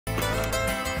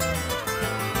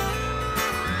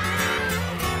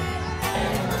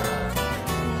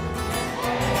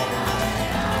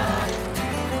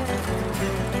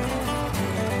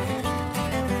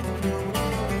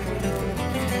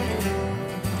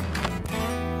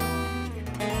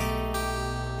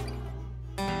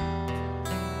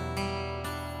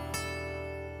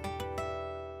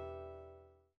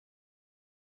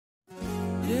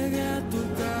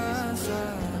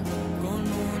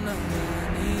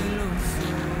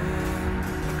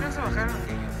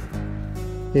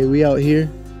Hey, we out here,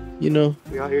 you know.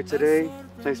 We out here today,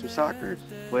 play some soccer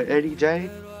with Eddie J.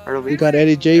 We got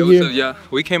Eddie J here. Yeah,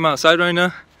 we came outside right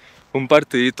now. Un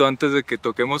partidito antes de que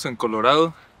toquemos en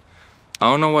Colorado. I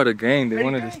don't know what a game. They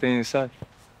wanted to stay inside.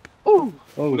 Ooh.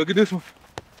 Oh, look at this one.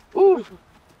 Ooh.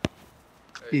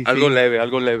 Algo leve,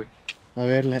 algo leve. A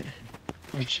ver, la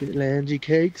Angie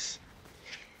Cakes.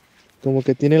 Como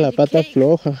que tiene la pata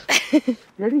floja.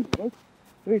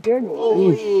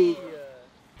 Uy.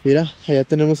 Mira, allá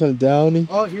tenemos al Downey.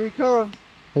 Oh, here he comes.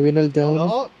 Ahí viene el Downey.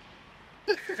 Oh.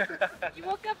 You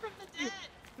woke up from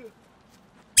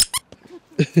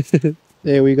the dead.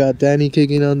 Hey, we got Danny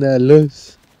kicking on that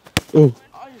loose. Oh.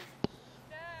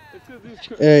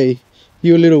 Hey,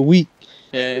 you a little weak.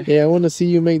 Yeah. Hey, I want to see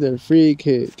you make the free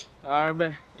kick. Alright,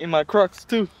 man. In my Crocs,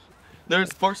 too. There's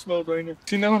sports mode right now.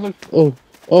 See now? Look. Oh,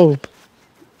 oh.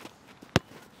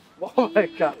 Oh my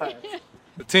God.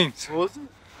 The teams. What was it?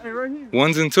 Hey, right here.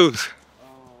 Ones and twos.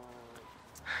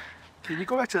 Can you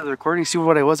go back to the recording, see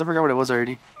what it was? I forgot what it was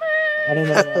already. I don't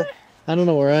know. I don't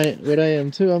know where I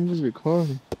am too. I'm just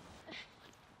recording.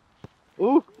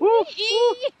 Ooh, ooh,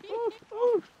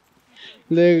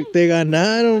 Te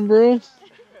ganaron, bro.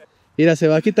 Mira, se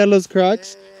va a quitar los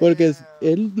Crocs porque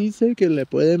él dice que le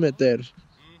puede meter.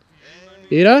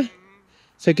 Mira,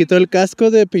 se quitó el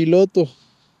casco de piloto.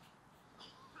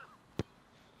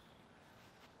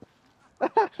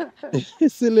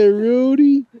 Ese le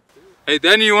Rudy. Hey,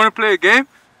 Danny, you want to play a game?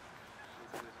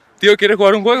 Tío, ¿quieres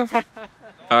jugar un juego?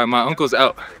 Alright, my uncle's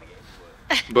out.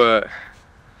 But,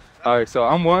 alright, so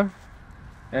I'm one.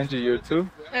 Angie, you're two.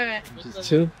 Okay. Just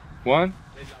two. 1,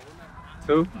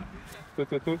 2, 2,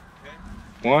 2, 2.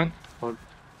 1,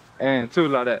 and 2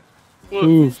 like that.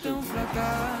 Ooh.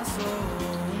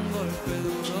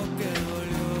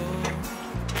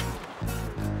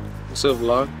 What's up,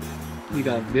 vlog? You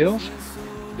got Bill?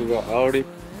 We got Audi.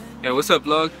 Yeah, what's up,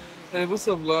 vlog? Hey, what's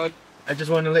up, vlog? I just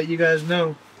want to let you guys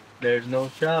know there's no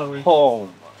shower. Oh.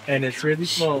 And it's really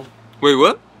small. Wait,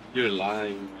 what? You're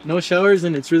lying. No showers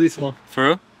and it's really small. For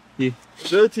real? Yeah.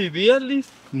 The TV at least?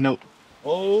 No.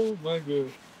 Oh my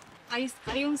God.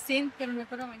 Hay un sink, pero no es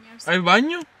para bañarse. ¿Hay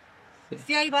baño?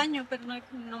 Sí hay baño, pero no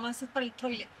nomás es para el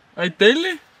toilet. ¿Hay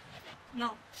tele?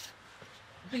 No.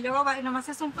 Y luego nomás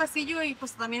es un pasillo y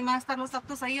pues también van a estar los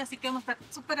aptos ahí, así que vamos a estar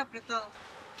súper apretados.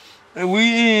 Are we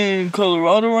in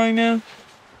Colorado right now?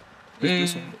 Yeah.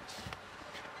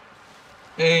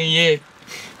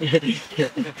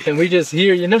 And we just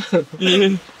here, you know? Yeah.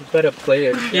 We better play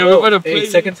it. Yeah, we better play Hey,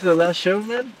 it. second to the last show,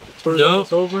 man? No.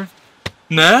 It's over.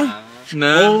 Nah.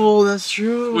 Oh, that's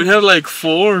true. We have like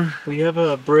 4. We have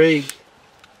a break.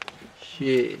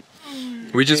 Shit.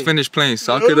 We just finished playing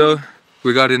soccer, though.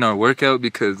 We got in our workout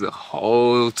because the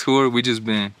whole tour, we just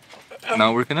been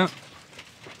not working out.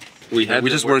 We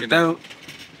just worked out,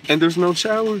 and there's no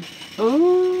shower.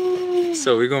 Oh.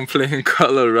 So we're gonna play in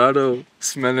Colorado,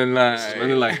 smelling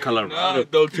like Colorado.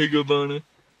 Don't take a boner.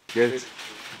 Yes.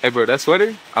 Hey, bro, that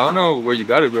sweater? I don't know where you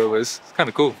got it, bro, but it's kind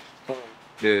of cool.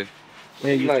 Yeah.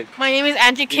 Yeah, you like My name is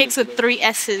Angie Cakes with 3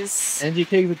 S's. Angie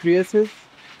Cakes with 3 S's?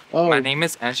 Oh. My name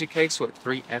is Angie Cakes with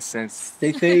 3 S's.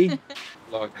 They say.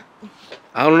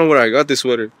 I don't know where I got this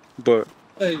sweater, but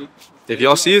Hey. if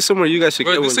y'all see it somewhere, you guys should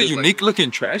Bro, get this one. is a unique looking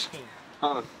trash can.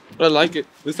 I like it.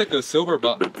 It's like a silver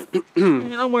box.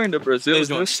 Man, I'm wearing the Brazil.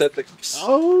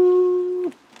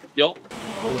 Oh. Yo.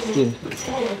 What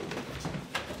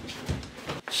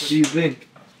do you think?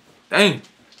 Dang,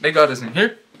 they got us in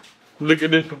here. Look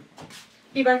at this one.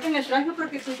 Y va que me traje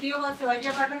porque su tío se va a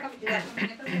llevar la camioneta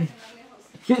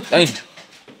lejos. Dang.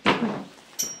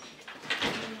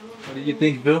 What do you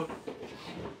think, Bill?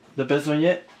 The best one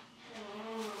yet?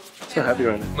 I'm so happy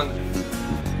right now.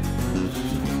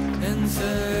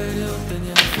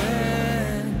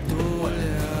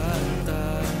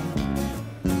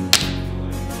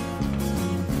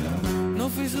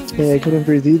 Hey, I couldn't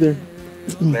breathe either.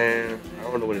 Man, I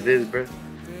don't know what it is, bro.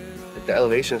 The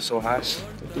elevation is so high. I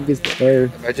think it's the air.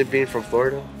 Imagine being from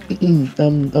Florida.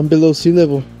 I'm below sea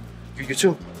level. You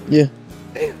too? Yeah.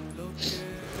 Damn.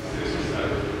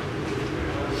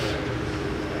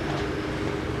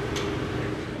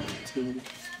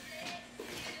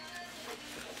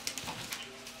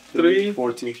 Three,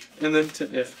 14. and then 10.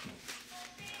 Yeah.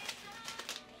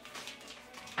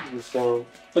 So,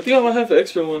 I think I might have the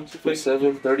extra one.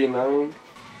 7, 39.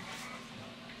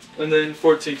 And then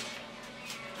 14. It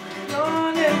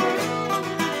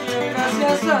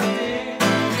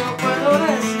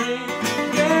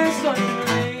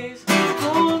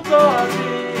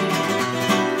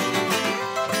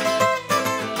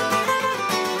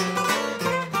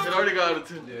already got it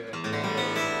too. Yeah.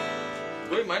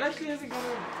 Wait, mine actually hasn't gone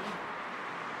out.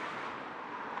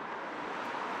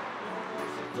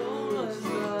 tú no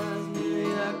estás, mi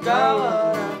vida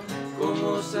acabará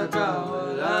como se acaba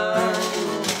el año.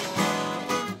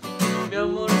 Mi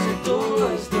amor, si tú no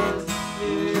estás, mi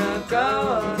vida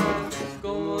acabará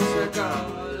como se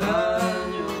acaba el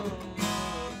año.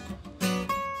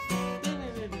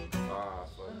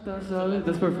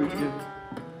 That's perfect, yeah.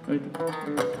 Ahí está.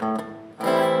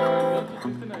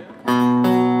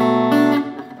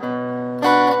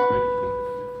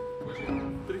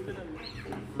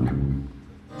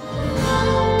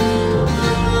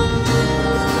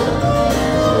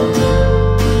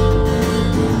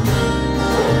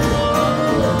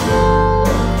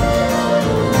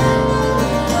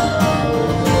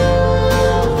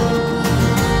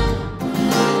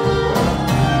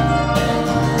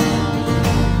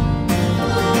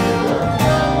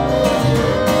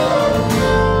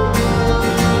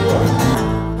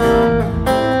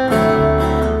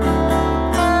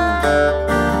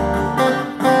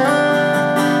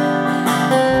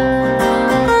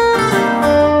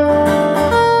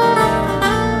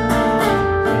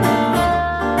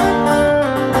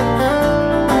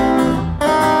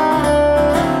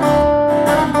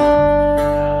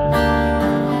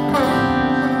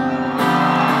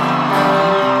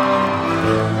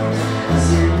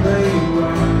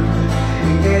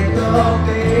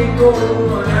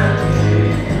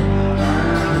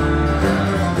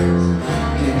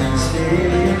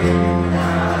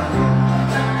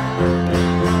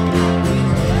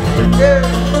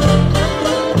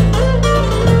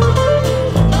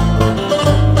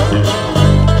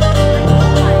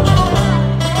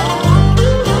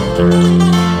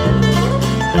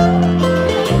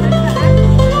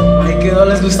 Ahí quedó,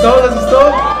 ¿les gustó? ¿Les gustó?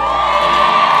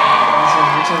 Gracias,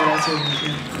 muchas gracias, mi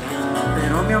gente.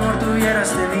 Pero mi amor, tú hubieras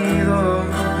tenido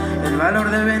el valor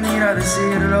de venir a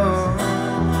decirlo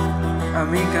a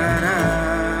mi cara.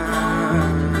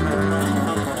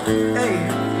 Hey,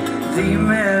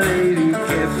 dime, baby,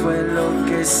 ¿qué fue lo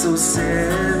que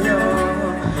sucedió?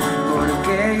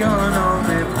 Porque yo no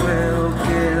me puedo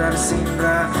quedar sin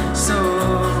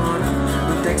razón.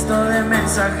 Un texto de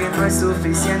mensaje no es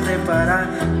suficiente para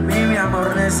mí, mi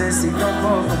amor, necesito un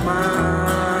poco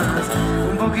más,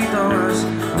 un poquito más,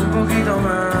 un poquito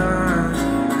más.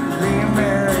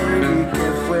 Dime, baby,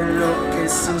 ¿qué fue lo que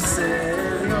sucedió?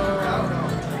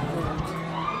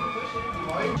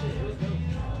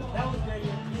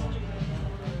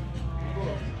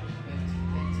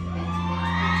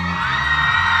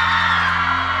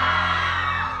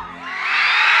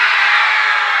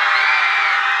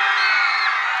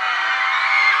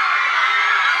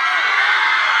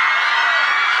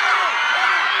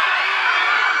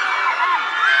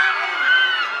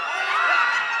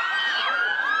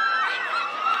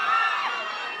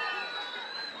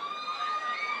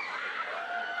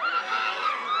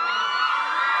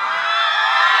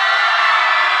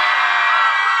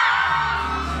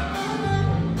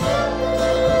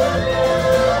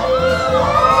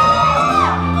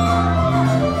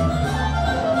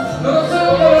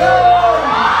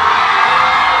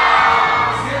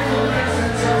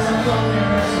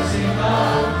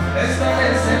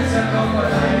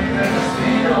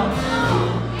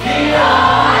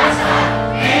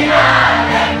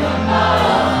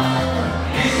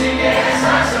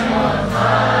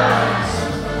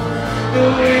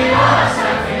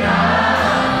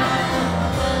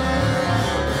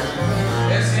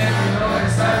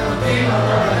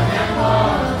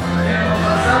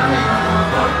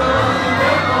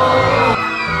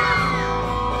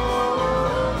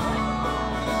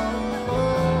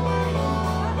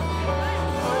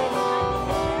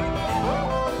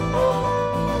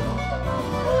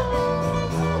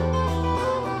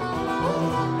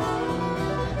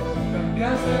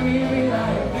 Cambiaste mi vida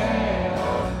entera,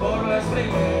 por vez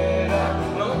primera,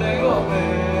 no tengo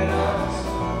penas,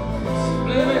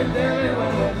 simplemente me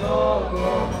vuelves loco,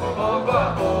 poco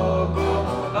a poco,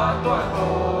 a tu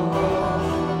antojo.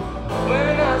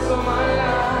 Buenas o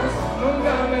malas,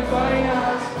 nunca me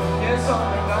fallas, y eso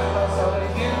me encanta, sobre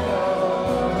tiempo.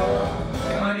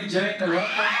 Mary Jane, te lo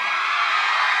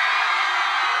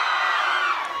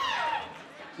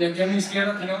y aquí a mi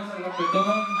izquierda tenemos al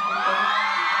rompetón.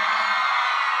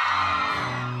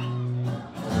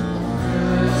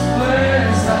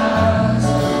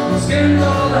 En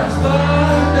todas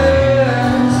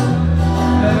partes,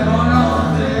 pero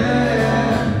noté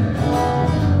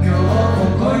que hubo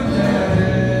poco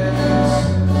interés.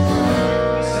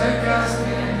 Sé que has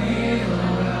tenido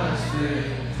las fe,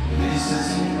 dices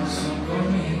y no son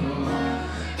conmigo.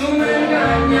 Tú me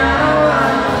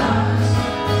engañabas,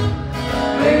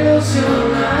 me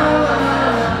ilusionabas,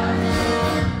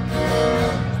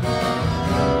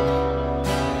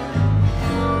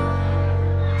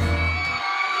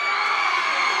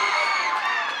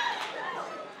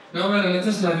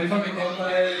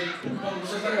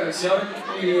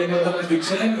 y en la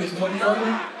descripción en mis monitores.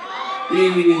 Y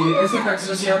esta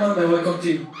canción se llama Me voy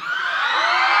contigo.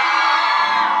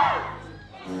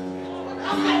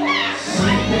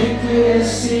 Si te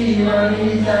quieres ir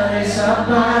ahorita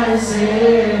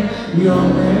desaparecer, yo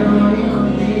me voy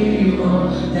contigo,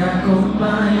 te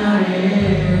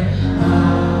acompañaré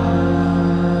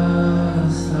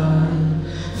hasta el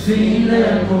fin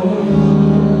del mundo.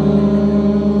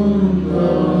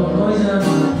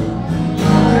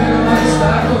 Quiero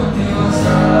estar contigo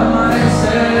hasta el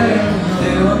amanecer,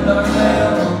 levantarme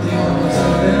contigo,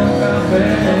 pasarte un café.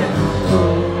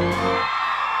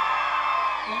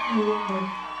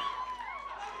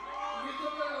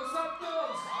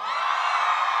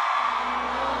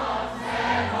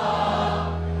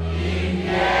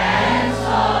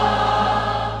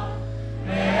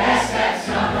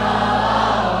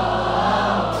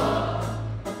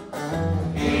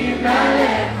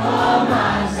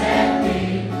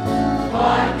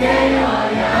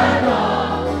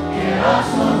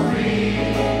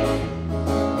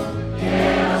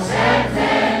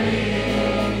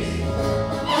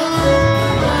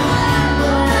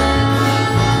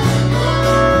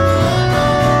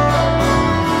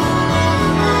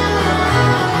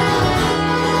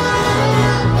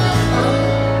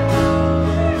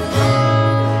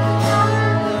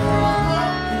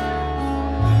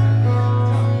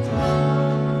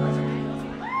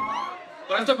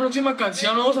 Para esta próxima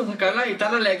canción vamos a sacar la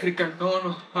guitarra eléctrica, ¿cómo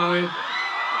no? A ver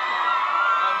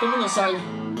cómo nos sale.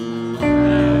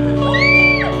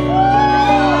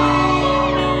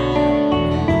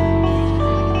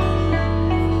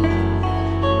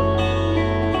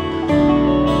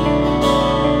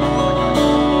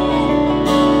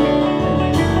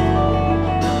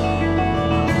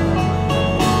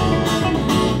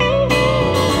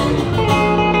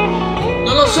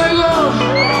 ¡No los oigo!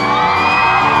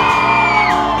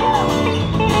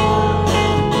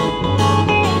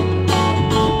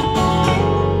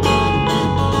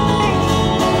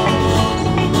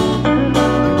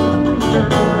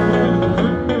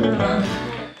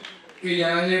 Y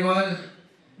ya llegó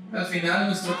al final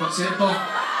nuestro concierto.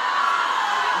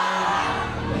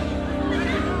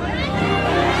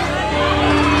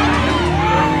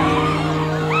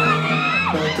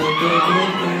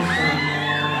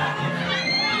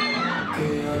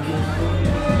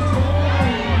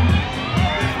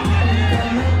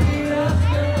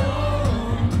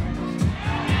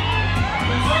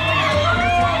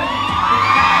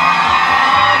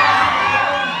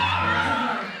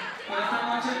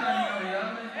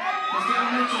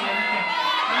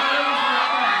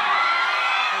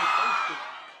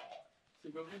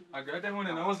 I grabbed that one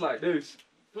and I was like this.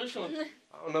 Which one? I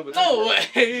don't know, but No way!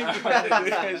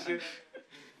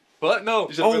 But no.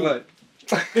 you should be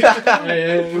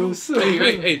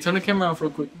like, Hey, turn the camera off real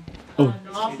quick.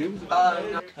 How do you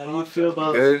feel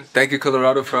about Good. Thank you,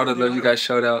 Colorado, for all the love you guys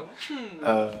showed out.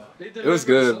 It was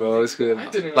good, bro. It was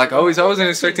good. Like always, I wasn't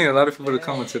expecting a lot of people to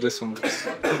come to this one.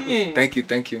 Thank you,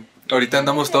 thank you. Ahorita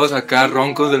andamos todos acá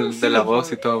roncos de la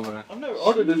voz y todo, bro.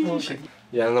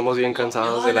 ya andamos bien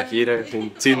cansados de la gira,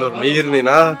 sin dormir ni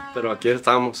nada, pero aquí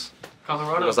estamos.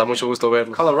 Colorado. Nos da mucho gusto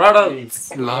verlos. Colorado.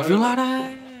 Love you,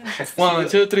 Lara. 1,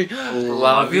 2, 3.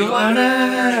 Love you,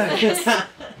 Lara.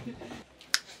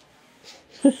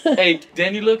 Hey,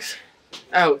 Danny looks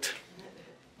out.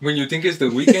 When you think it's the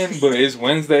weekend, but it's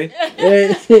Wednesday. Hey,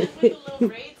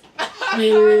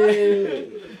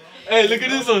 look at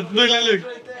this one. Look.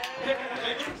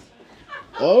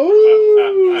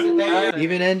 Oh!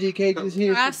 Even Angie Cake is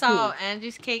here. I saw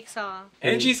Angie's Cake saw.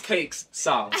 Angie's Cakes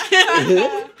sauce.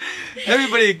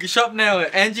 Everybody shop now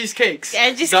at Angie's Cakes.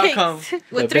 Angie's .com. Cakes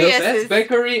with 3 Best S's.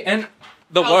 bakery in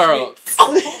the world.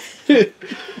 The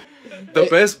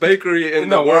best bakery in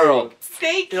the world.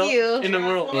 Thank you. In the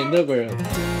world. In the world.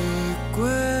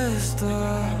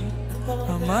 Cuesta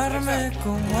amarme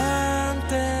como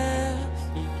antes.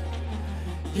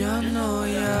 Ya no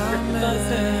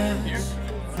llames.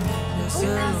 Ya sé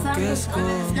lo que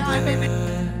escondes.